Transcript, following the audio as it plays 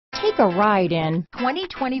Take a ride in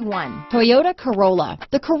 2021 Toyota Corolla.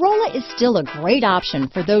 The Corolla is still a great option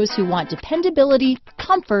for those who want dependability,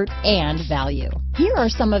 comfort, and value. Here are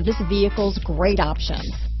some of this vehicle's great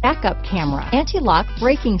options: backup camera, anti-lock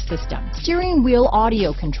braking system, steering wheel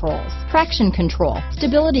audio controls, traction control,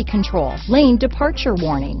 stability control, lane departure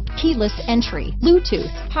warning, keyless entry,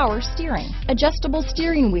 Bluetooth, power steering, adjustable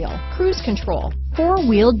steering wheel, cruise control,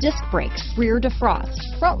 four-wheel disc brakes, rear defrost,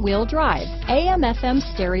 front-wheel drive, AM/FM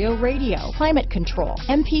stereo radio, climate control,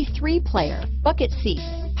 MP3 player, bucket seats,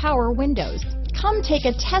 power windows. Come take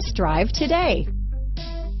a test drive today.